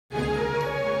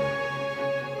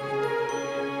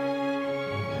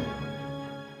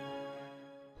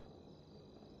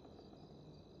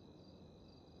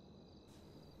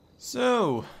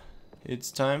So,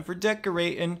 it's time for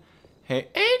decorating. Hey,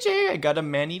 AJ, I got a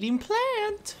man-eating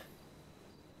plant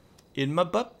in my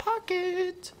butt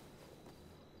pocket.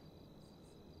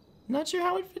 Not sure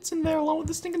how it fits in there along with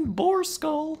the stinking boar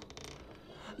skull.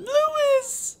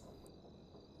 Lewis!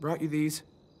 Brought you these.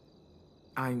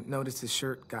 I noticed his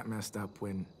shirt got messed up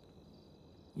when,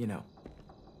 you know.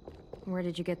 Where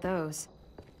did you get those?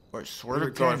 I swear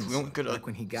to God, if we don't get a like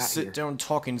when he got sit here. down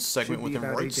talking segment Should with be him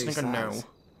about right AJ's stinking now. size.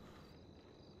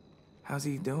 How's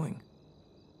he doing?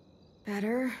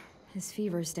 Better. His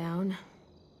fever's down.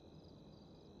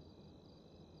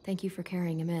 Thank you for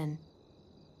carrying him in.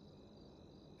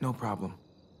 No problem.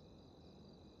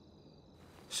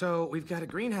 So, we've got a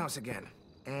greenhouse again.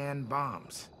 And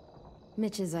bombs.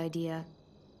 Mitch's idea.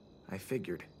 I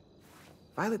figured.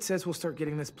 Violet says we'll start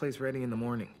getting this place ready in the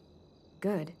morning.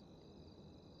 Good.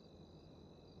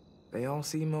 They all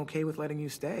seem okay with letting you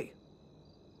stay.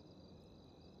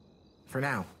 For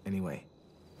now, anyway.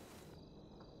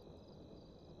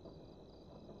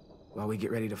 While we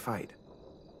get ready to fight.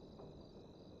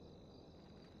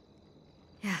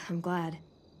 Yeah, I'm glad.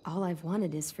 All I've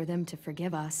wanted is for them to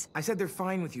forgive us. I said they're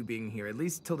fine with you being here, at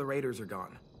least till the raiders are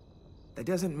gone. That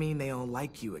doesn't mean they all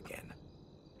like you again.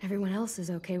 Everyone else is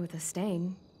okay with us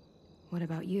staying. What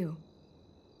about you?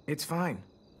 It's fine.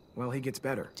 Well, he gets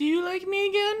better. Do you like me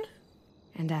again?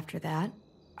 And after that?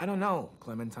 I don't know,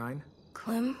 Clementine.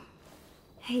 Clem?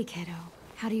 Hey, kiddo.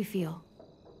 How do you feel?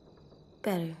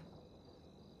 Better.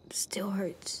 Still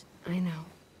hurts. I know.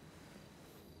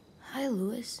 Hi,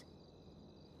 Lewis.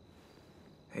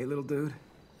 Hey, little dude.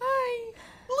 Hi,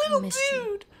 little missed you.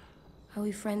 dude. Are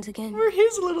we friends again? We're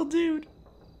his little dude.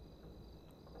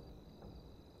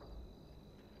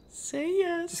 Say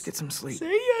yes. Just get some sleep.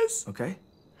 Say yes. Okay?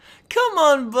 Come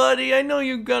on, buddy. I know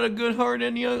you've got a good heart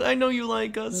and I know you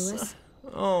like us. Lewis?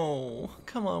 Oh,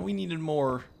 come on. We needed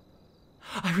more.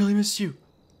 I really missed you.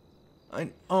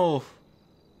 Oh,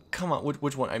 come on.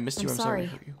 Which one? I missed you. I'm sorry to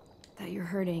hurt you. That you're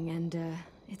hurting and,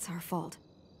 it's our fault.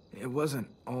 It wasn't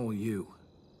all you.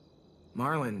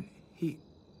 Marlon, he...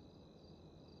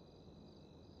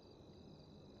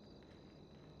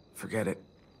 Forget it.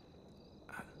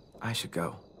 I should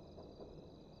go.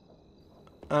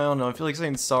 I don't know. I feel like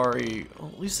saying sorry.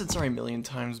 Well, we've said sorry a million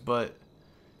times, but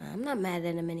I'm not mad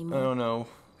at him I anymore. don't know.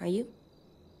 Are you?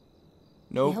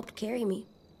 He Nope. helped carry me.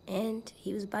 And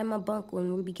he was by my bunk when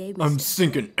Ruby gave me I'm some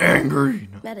stinking angry.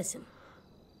 medicine.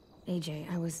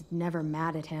 AJ, I was never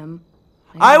mad at him.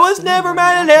 I was understand never why he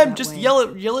mad acted at him. that Just way. yell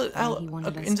it Why out he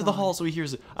wanted us into the gone. hall so he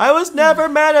hears it. I was never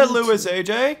mad at Lewis,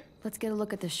 AJ. Let's get a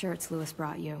look at the shirts Lewis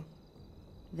brought you.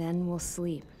 Then we'll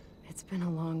sleep. It's been a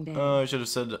long day. I should have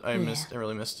said I Yeah.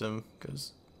 really missed him,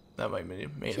 because that might made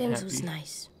him James happy. was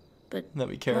nice. But That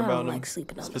we care I don't about him. like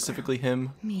sleeping on the Specifically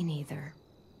him. Me neither.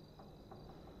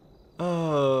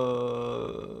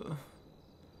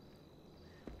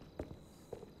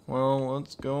 Well,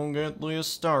 let's go and get Leah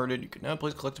started. You can now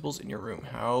place collectibles in your room.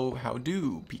 How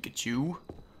do, Pikachu?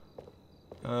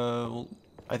 Well,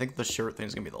 I think the shirt thing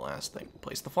is gonna be the last thing.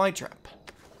 Place the fly trap.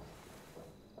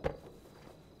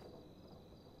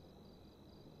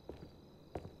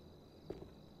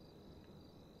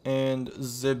 And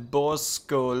the boss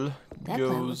skull That goes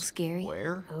plant looks scary.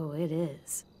 where? Oh, it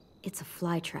is. It's a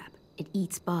fly trap. It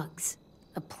eats bugs.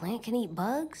 A plant can eat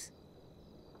bugs?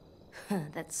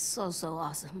 That's so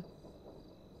awesome.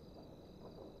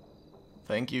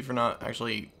 Thank you for not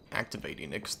actually activating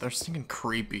it, because they're stinking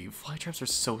creepy. Fly traps are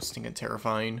so stinking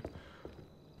terrifying.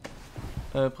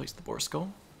 Place the boar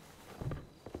skull.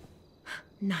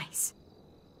 Nice.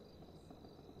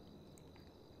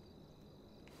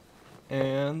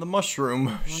 And the mushroom,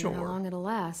 Wonder how sure. long it'll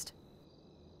last.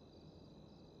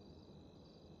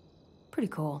 Pretty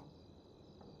cool.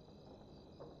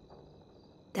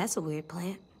 That's a weird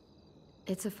plant.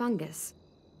 It's a fungus.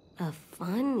 A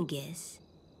fungus?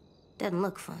 Doesn't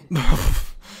look fun.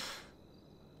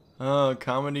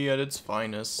 Comedy at its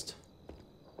finest.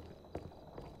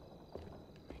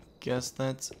 Guess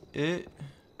that's it.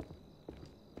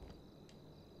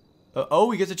 Oh,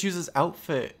 we get to choose his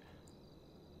outfit.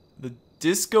 The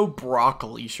disco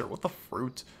broccoli shirt. What the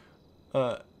fruit?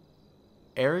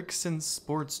 Erickson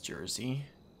sports jersey.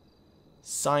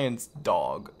 Science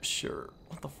dog shirt.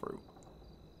 What the fruit?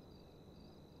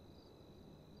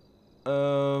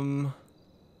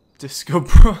 Disco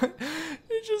bro.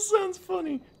 It just sounds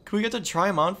funny. Can we get to try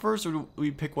them on first, or do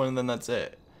we pick one and then that's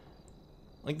it?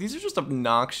 Like, these are just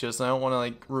obnoxious, and I don't want to,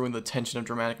 like, ruin the tension of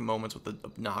dramatic moments with the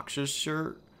obnoxious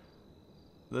shirt.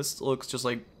 This looks just,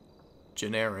 like,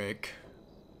 generic.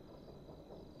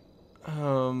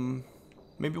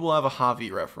 Maybe we'll have a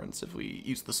Javi reference if we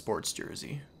use the sports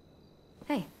jersey.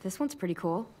 Hey, this one's pretty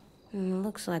cool.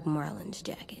 Looks like Marlon's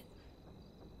jacket.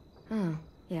 Oh,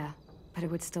 yeah. But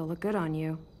it would still look good on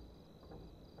you.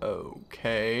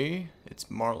 Okay.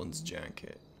 It's Marlon's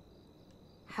jacket.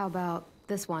 How about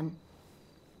this one?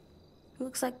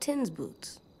 Looks like Tin's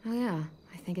boots. Oh yeah,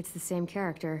 I think it's the same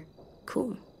character.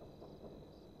 Cool.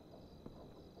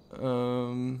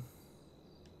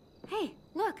 Hey,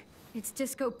 look! It's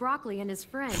Disco Broccoli and his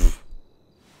friend.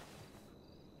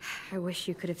 I wish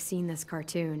you could have seen this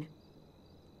cartoon.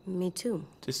 Me too.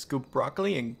 Disco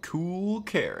Broccoli and Cool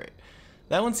Carrot.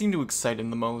 That one seemed to excite him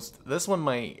the most. This one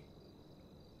might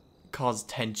cause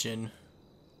tension.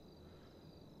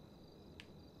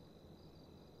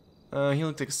 He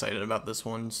looked excited about this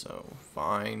one, so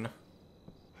fine.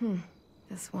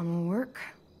 This one will work.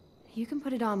 You can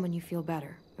put it on when you feel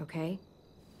better, okay?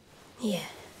 Yeah.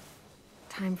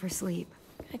 Time for sleep.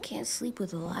 I can't sleep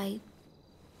with a light.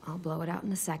 I'll blow it out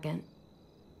in a second.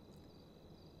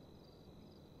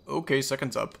 Okay,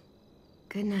 seconds up.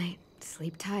 Good night.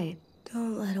 Sleep tight.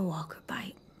 Don't let a walker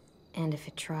bite. And if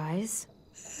it tries...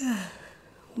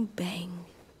 Bang.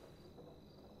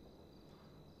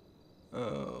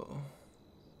 Oh.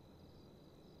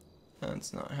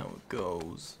 That's not how it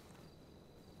goes.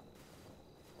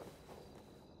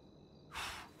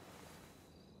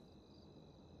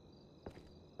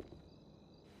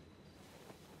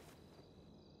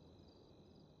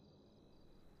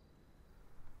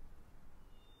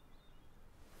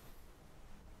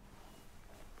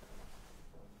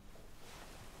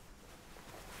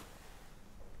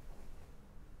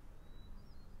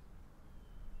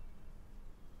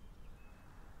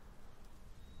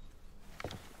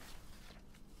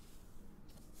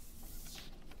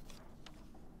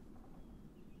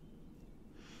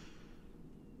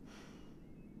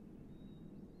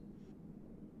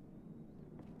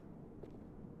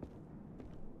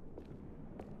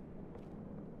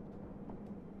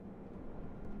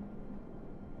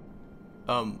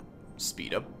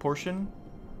 Speed up portion?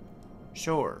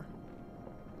 Sure.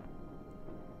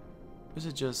 Is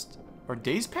it just... Are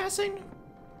days passing?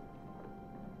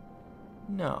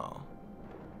 No.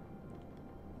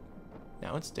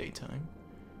 Now it's daytime.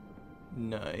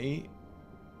 Night.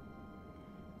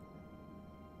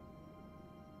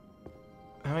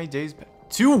 How many days?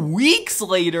 2 weeks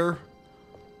later?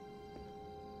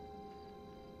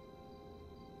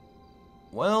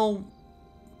 Well,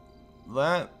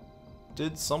 that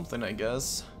did something, I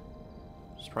guess.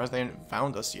 Surprised they haven't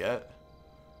found us yet.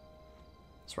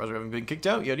 Surprised we haven't been kicked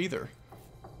out yet either.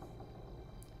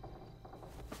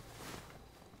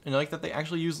 And I like that they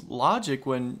actually use logic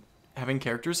when having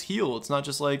characters heal. It's not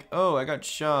just like, oh, I got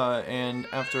shot, and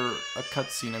after a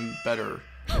cutscene, I'm better.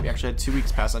 We actually had 2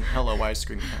 weeks pass, and hello, why is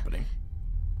screaming happening?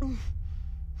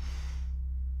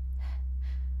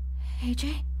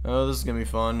 AJ? Oh, this is gonna be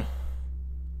fun.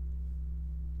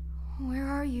 Where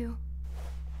are you?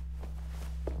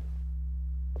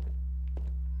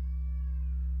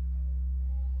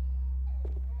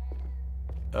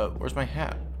 Where's my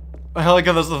hat? I like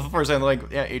how that's the first time,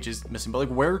 like, yeah, AJ's missing, but like,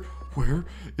 where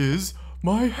is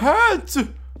my hat?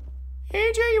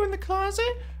 AJ, you in the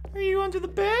closet? Are you under the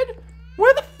bed?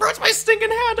 Where the frick's my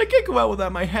stinking hat? I can't go out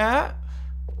without my hat.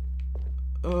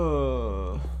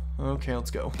 Okay,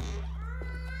 let's go.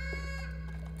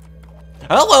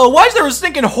 Hello, why is there a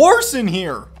stinking horse in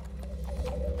here?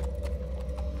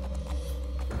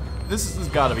 This has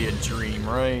gotta be a dream,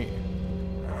 right?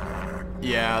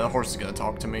 Yeah, the horse is gonna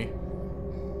talk to me.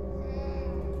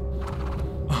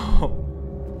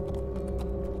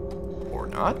 Or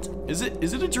not? Is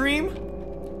it a dream?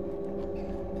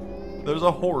 There's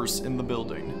a horse in the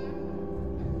building.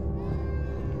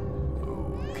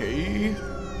 Okay.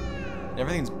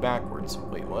 Everything's backwards.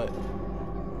 Wait, what?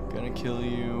 Gonna kill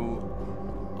you.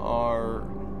 Our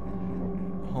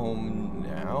home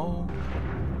now?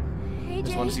 I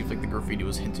just want to see if like the graffiti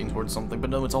was hinting towards something, but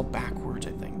no, it's all backwards,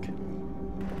 I think.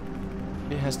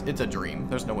 It's a dream.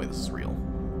 There's no way this is real.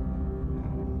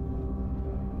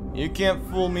 You can't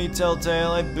fool me,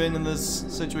 Telltale. I've been in this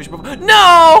situation before.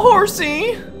 No,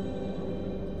 horsey!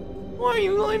 Why are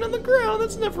you lying on the ground?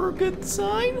 That's never a good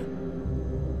sign.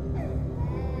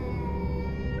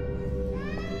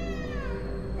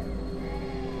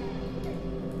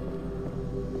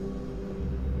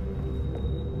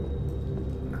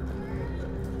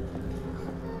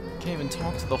 Can't even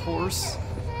talk to the horse.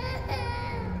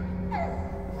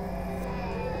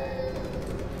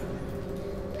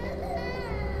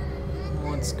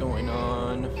 What's going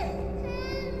on?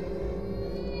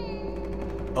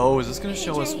 Oh, is this gonna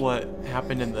show us what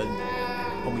happened in the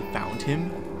when we found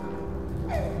him?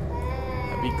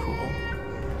 That'd be cool.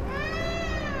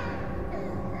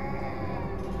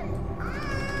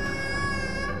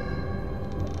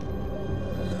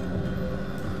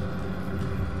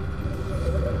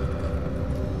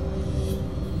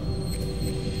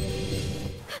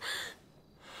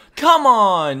 Come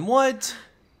on, what?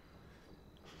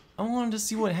 I wanted to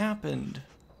see what happened.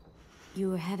 You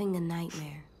were having a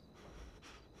nightmare.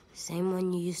 Same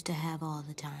one you used to have all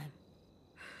the time.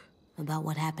 About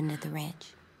what happened at the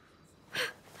ranch.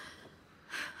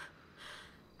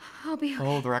 I'll be okay.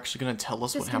 Oh, they're actually gonna tell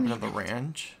us what Just give happened me at the a minute.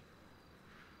 ranch?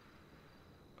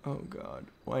 Oh god,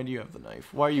 why do you have the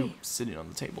knife? Why are you Hey. sitting on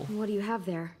the table? What do you have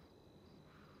there?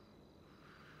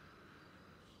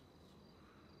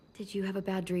 Did you have a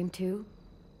bad dream too?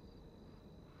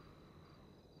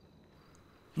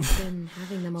 You've been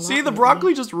having them a lot See, the lately.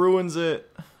 broccoli just ruins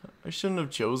it. I shouldn't have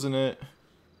chosen it.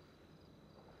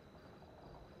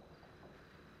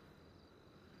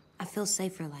 I feel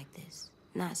safer like this,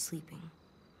 not sleeping.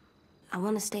 I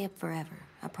want to stay up forever.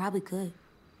 I probably could.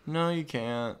 No, you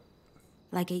can't.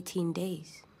 Like 18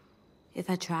 days. If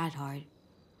I tried hard.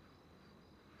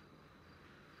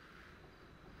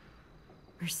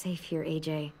 We're safe here,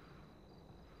 AJ.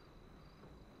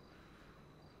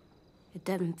 It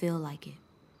doesn't feel like it.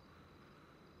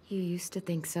 You used to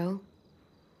think so?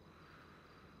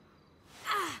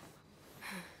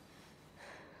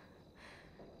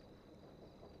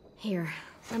 Here,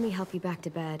 let me help you back to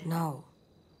bed. No.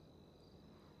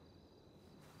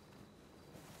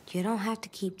 You don't have to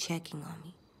keep checking on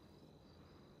me.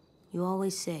 You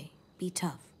always say, be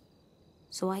tough.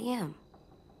 So I am.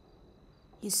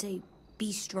 You say,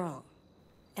 be strong.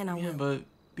 And I Yeah, will. but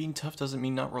being tough doesn't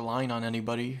mean not relying on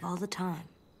anybody. All the time.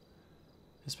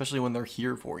 Especially when they're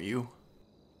here for you.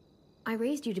 I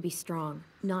raised you to be strong,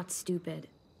 not stupid.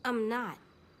 I'm not.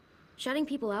 Shutting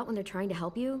people out when they're trying to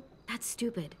help you? That's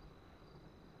stupid.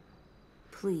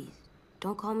 Please,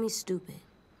 don't call me stupid.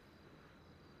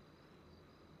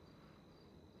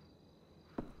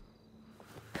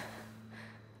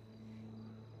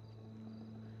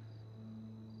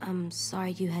 I'm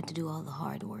sorry you had to do all the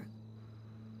hard work.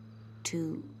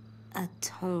 To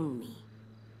atone me.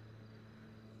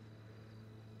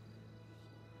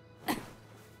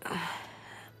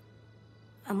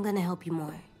 I'm gonna help you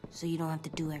more, so you don't have to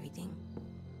do everything.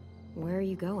 Where are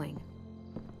you going?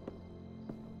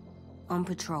 On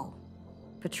patrol.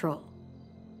 Patrol.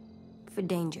 For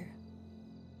danger.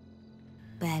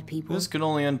 Bad people. This could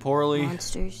only end poorly.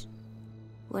 Monsters.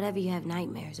 Whatever you have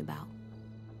nightmares about.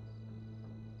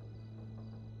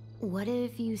 What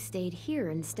if you stayed here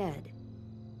instead?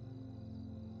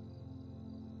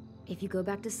 If you go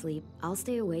back to sleep, I'll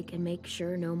stay awake and make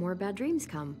sure no more bad dreams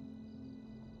come.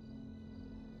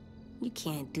 You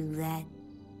can't do that.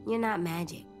 You're not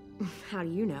magic. How do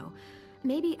you know?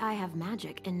 Maybe I have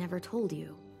magic and never told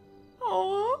you.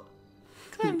 Aww.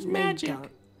 Clem's No, you magic. don't.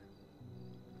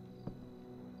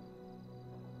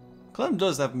 Clem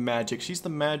does have magic. She has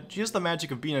the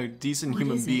magic of being a decent What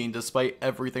human is it? being despite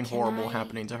everything Can horrible I-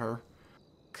 happening to her.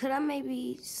 Could I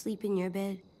maybe sleep in your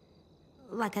bed?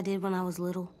 Like I did when I was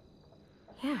little?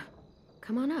 Yeah,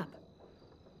 come on up.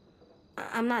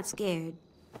 I'm not scared.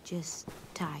 Just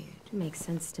tired. Makes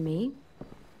sense to me.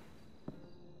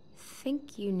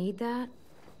 Think you need that?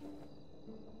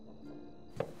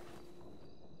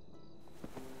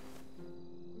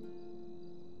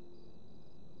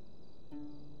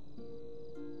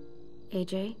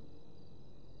 AJ,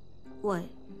 What?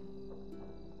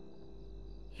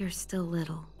 you're still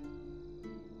little.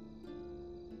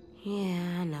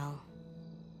 Yeah, I know.